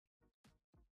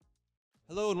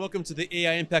Hello and welcome to the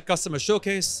AI Impact Customer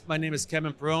Showcase. My name is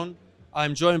𝗦𝗵𝗹𝗶𝗿.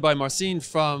 I'm joined by Marcin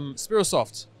from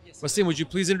Spyrosoft. Yes. Marcin, would you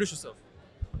please introduce yourself?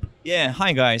 Yeah,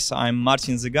 hi guys, I'm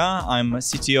Marcin Zyga. I'm a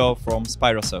CTO from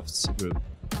Spyrosoft group.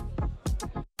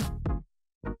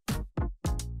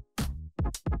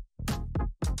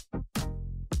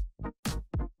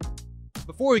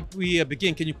 Before we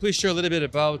begin, can you please share a little bit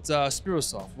about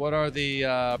Spyrosoft? What are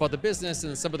about the business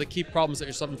and some of the key problems that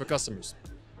you're solving for customers?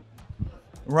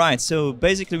 Right, so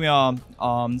basically we are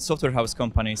a software house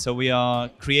company. So we are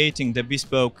creating the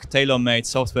bespoke, tailor-made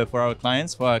software for our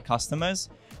clients, for our customers.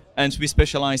 And we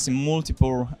specialize in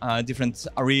multiple different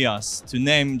areas. To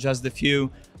name just a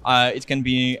few, it can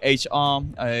be HR,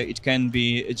 it can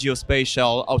be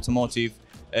geospatial, automotive,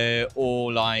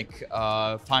 or like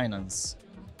finance.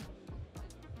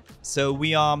 So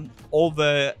we are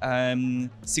over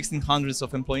 1,600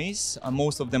 of employees.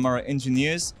 Most of them are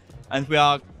engineers, and we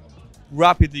are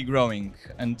rapidly growing.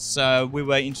 And we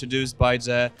were introduced by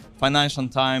the Financial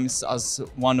Times as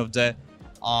one of the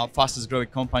fastest growing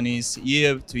companies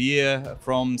year to year,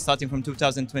 starting from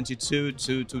 2022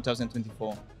 to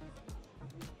 2024.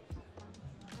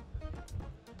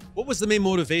 What was the main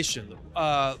motivation,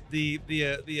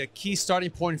 the key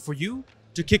starting point for you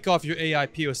to kick off your AI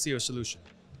POC or solution?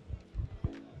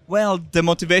 Well, the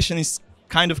motivation is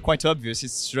kind of quite obvious.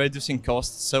 It's reducing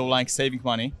costs, so like saving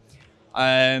money.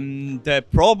 The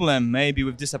problem maybe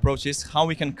with this approach is how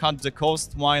we can cut the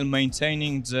cost while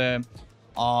maintaining the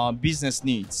business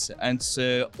needs, and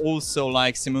also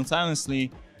like simultaneously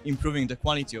improving the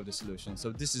quality of the solution. So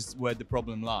this is where the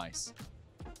problem lies.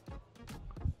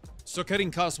 So cutting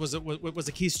costs was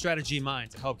a key strategy in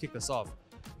mind to help kick this off.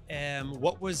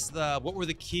 What were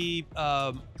the key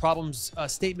problems,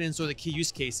 statements, or the key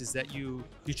use cases that you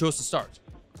chose to start?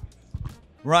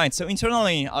 Right, so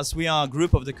internally, as we are a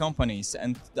group of the companies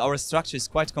and our structure is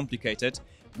quite complicated,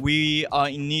 we are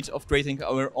in need of creating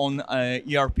our own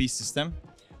ERP system.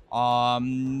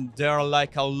 There are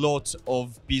like a lot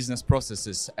of business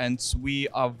processes, and we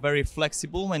are very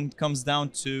flexible when it comes down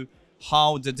to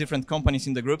how the different companies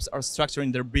in the groups are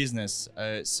structuring their business.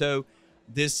 So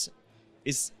this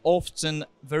is often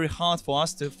very hard for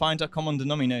us to find a common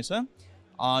denominator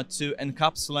to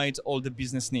encapsulate all the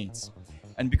business needs.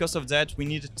 And because of that, we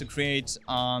needed to create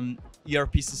an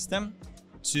ERP system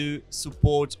to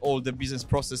support all the business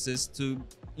processes, to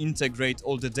integrate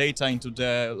all the data into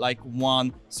the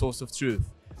one source of truth.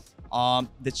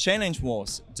 The challenge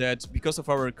was that because of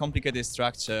our complicated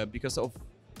structure, because of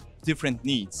different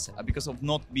needs, because of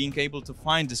not being able to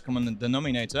find this common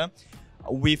denominator,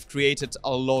 we've created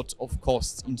a lot of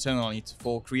costs internally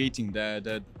for creating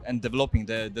and developing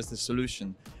the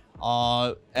solution.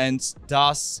 And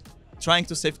thus, trying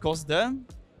to save costs there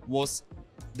was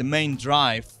the main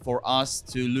drive for us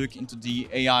to look into the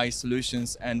AI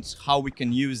solutions and how we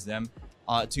can use them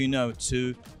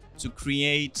to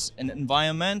create an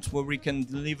environment where we can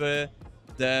deliver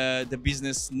the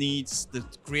business needs, to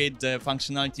create the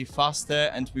functionality faster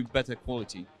and with better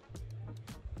quality.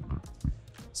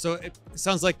 So it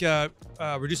sounds like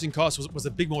reducing costs was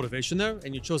a big motivation there,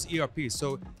 and you chose ERP.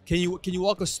 So can you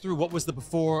walk us through what was the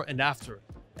before and after,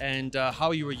 and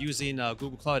how you were using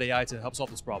Google Cloud AI to help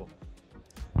solve this problem?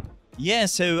 Yeah,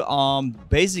 so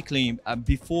basically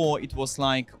before it was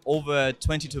like over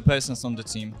 22 persons on the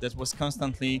team that was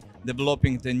constantly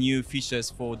developing the new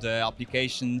features for the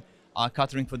application,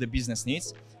 catering for the business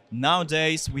needs.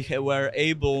 Nowadays we were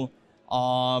able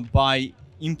by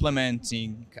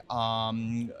implementing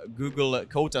Google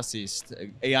Code Assist,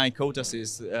 AI Code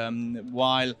Assist,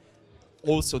 while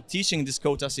also teaching this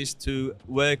Code Assist to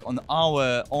work on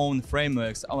our own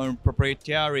frameworks, our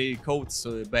proprietary code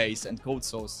base and code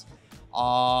source,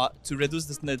 to reduce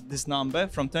this number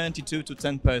from 22 to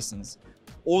 10 persons.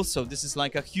 Also, this is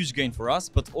like a huge gain for us,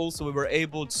 but also we were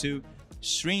able to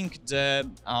shrink the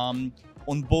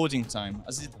onboarding time,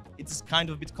 as it is kind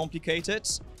of a bit complicated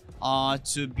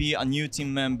to be a new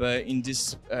team member in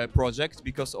this project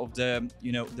because of the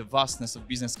vastness of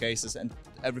business cases and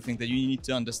everything that you need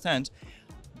to understand.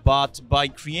 But by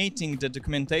creating the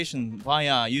documentation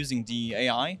via using the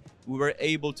AI, we were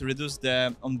able to reduce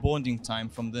the onboarding time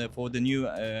for the new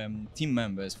team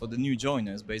members, for the new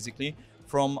joiners, basically,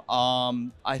 from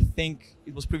I think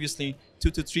it was previously 2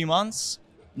 to 3 months.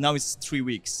 Now it's 3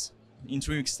 weeks. In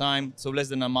 3 weeks' time, so less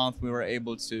than a month, we were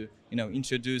able to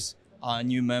introduce a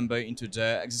new member into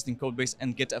the existing code base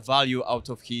and get a value out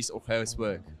of his or her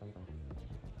work.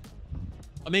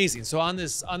 Amazing. So on the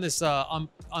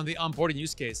onboarding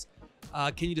use case,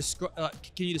 can you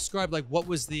describe like what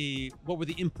were the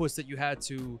inputs that you had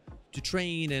to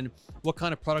train, and what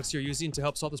kind of products you're using to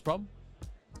help solve this problem?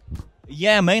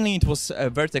 Yeah, mainly it was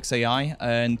𝗦𝘂𝗃𝗃 AI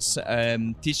and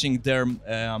teaching their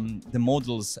the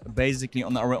models basically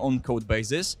on our own code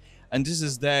bases. And this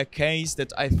is the case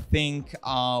that I think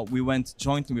we went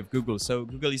jointly with Google. So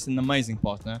Google is an amazing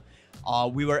partner.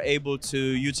 We were able to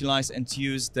utilize and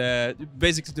use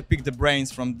basically to pick the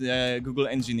brains from the Google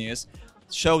engineers,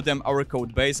 show them our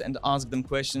code base and ask them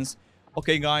questions.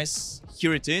 Okay guys,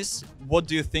 here it is. What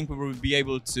do you think we will be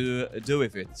able to do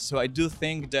with it? So I do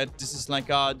think that this is like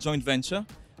a joint venture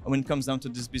when it comes down to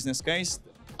this business case,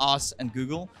 us and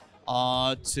Google,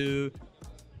 to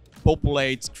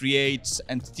populate, create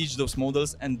and teach those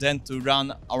models and then to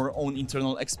run our own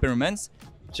internal experiments,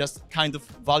 just kind of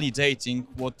validating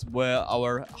what were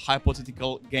our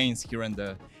hypothetical gains here and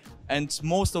there. And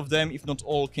most of them, if not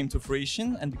all, came to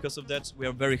fruition, and because of that we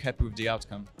are very happy with the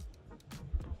outcome.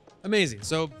 Amazing.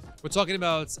 So we're talking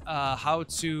about how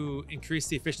to increase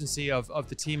the efficiency of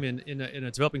the team in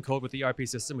a developing code with the ERP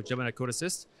system with Gemini Code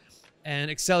Assist, and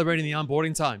accelerating the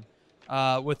onboarding time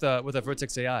with a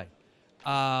𝗦𝘂𝗃𝗃𝗃 AI.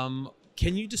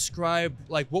 Can you describe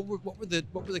like what were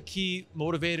the key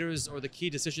motivators or the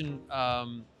key decision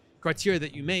criteria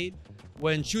that you made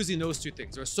when choosing those two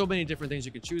things? There are so many different things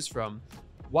you can choose from.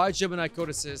 Why Gemini Code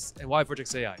Assist and why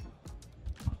𝗦𝘂𝗃𝗃𝗃 AI?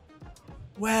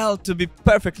 Well, to be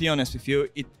perfectly honest with you,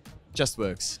 it just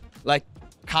works. Like,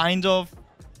 kind of,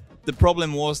 the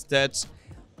problem was that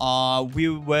we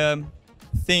were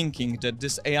thinking that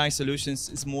this AI solutions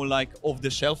is more like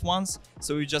off-the-shelf ones,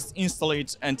 so you just install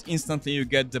it and instantly you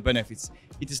get the benefits.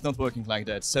 It is not working like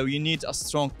that. So you need a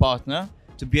strong partner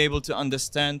to be able to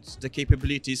understand the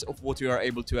capabilities of what you are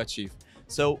able to achieve.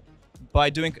 So by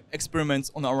doing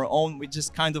experiments on our own, we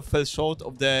just kind of fell short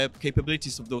of the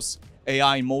capabilities of those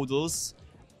AI models,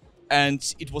 and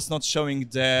it was not showing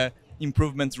the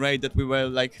improvement rate that we were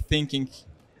like thinking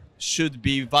should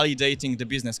be validating the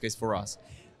business case for us.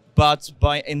 But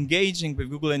by engaging with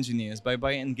Google engineers, by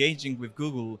engaging with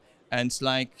Google and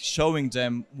like showing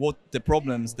them what the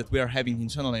problems that we are having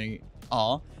internally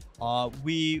are,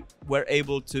 we were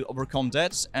able to overcome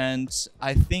that. And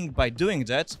I think by doing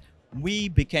that, we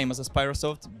became, as a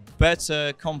Spyrosoft,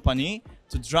 better company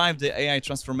to drive the AI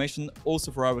transformation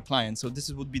also for our clients. So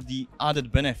this would be the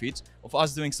added benefit of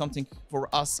us doing something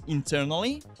for us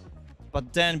internally,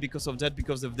 but then because of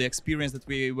the experience that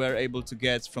we were able to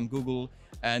get from Google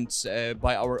and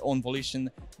by our own volition,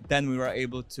 then we were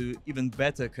able to even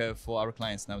better care for our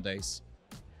clients nowadays.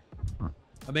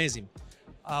 Amazing.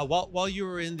 While you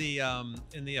were in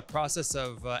the process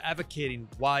of advocating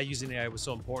why using AI was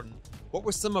so important, what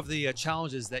were some of the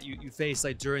challenges that you faced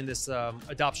like during this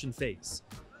adoption phase,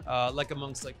 like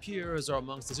amongst like peers or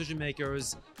amongst decision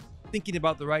makers, thinking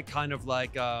about the right kind of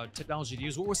like technology to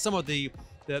use? What were some of the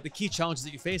key challenges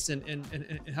that you faced,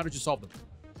 and how did you solve them?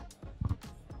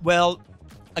 Well,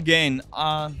 again,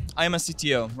 I am a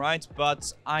CTO, right?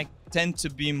 But I tend to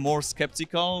be more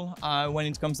skeptical when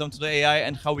it comes down to the AI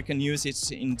and how we can use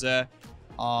it in the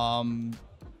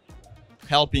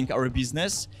helping our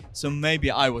business. So maybe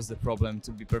I was the problem,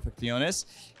 to be perfectly honest,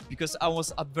 because I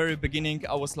was at the very beginning,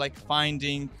 I was like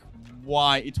finding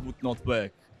why it would not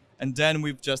work. And then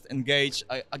we've just engaged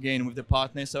again with the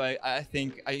partner. So I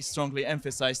think I strongly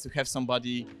emphasize to have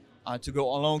somebody to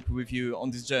go along with you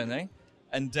on this journey.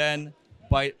 And then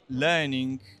by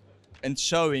learning and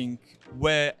showing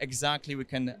where exactly we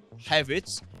can have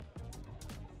it,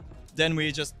 then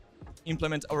we just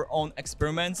implement our own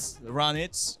experiments, run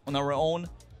it on our own,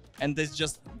 and this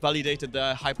just validated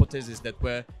the hypotheses that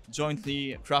were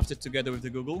jointly crafted together with the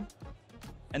Google.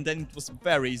 And then it was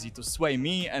very easy to sway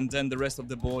me and then the rest of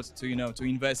the board to, you know, to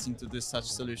invest into this such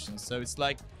solutions. So it's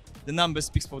like the numbers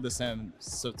speaks for themselves,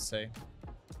 so to say.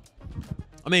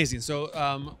 Amazing. So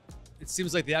it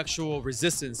seems like the actual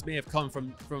resistance may have come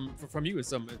from you in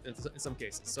some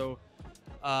cases. So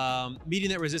meeting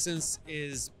that resistance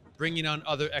is bringing on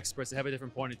other experts that have a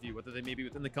different point of view, whether they may be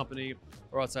within the company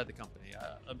or outside the company.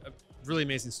 A really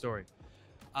amazing story.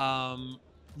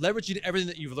 Leveraging everything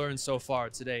that you've learned so far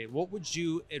today, what would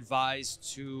you advise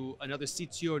to another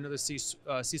CTO or another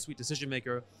C-suite decision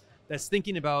maker that's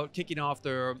thinking about kicking off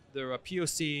their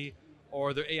POC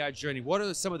or their AI journey? What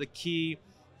are some of the key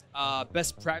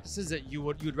best practices that you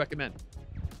would recommend?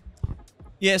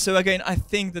 Yeah, so again, I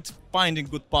think that finding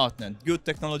good partner, good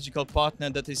technological partner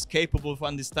that is capable of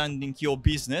understanding your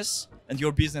business and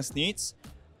your business needs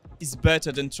is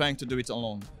better than trying to do it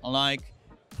alone. Like,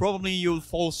 probably you'll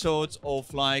fall short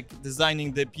of like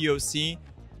designing the POC,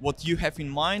 what you have in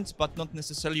mind, but not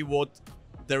necessarily what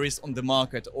there is on the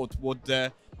market or what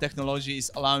the technology is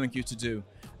allowing you to do.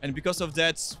 And because of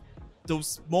that,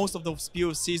 most of those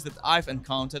POCs that I've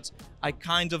encountered, I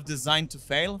kind of designed to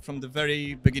fail from the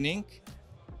very beginning.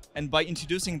 and by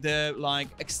introducing the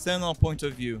external point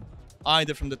of view,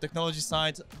 either from the technology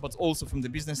side but also from the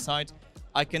business side,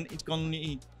 it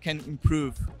only can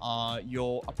improve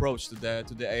your approach to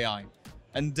the AI.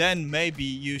 And then maybe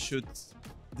you should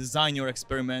design your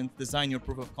experiment, design your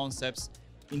proof of concepts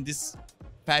in this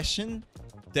fashion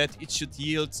that it should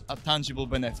yield a tangible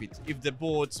benefit. If the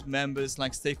board members,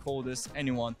 like stakeholders,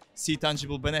 anyone, see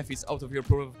tangible benefits out of your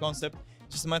proof of concept,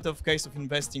 it's just a matter of case of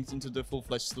investing into the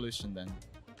full-fledged solution then.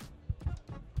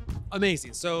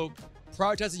 Amazing. So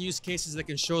prioritizing use cases that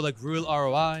can show like real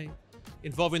ROI,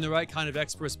 involving the right kind of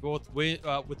experts both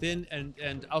within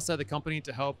and outside the company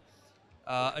to help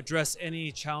address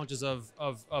any challenges of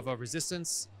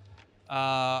resistance.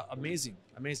 Amazing,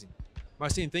 amazing.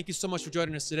 Marcin, thank you so much for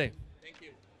joining us today. Thank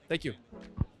you. Thank you.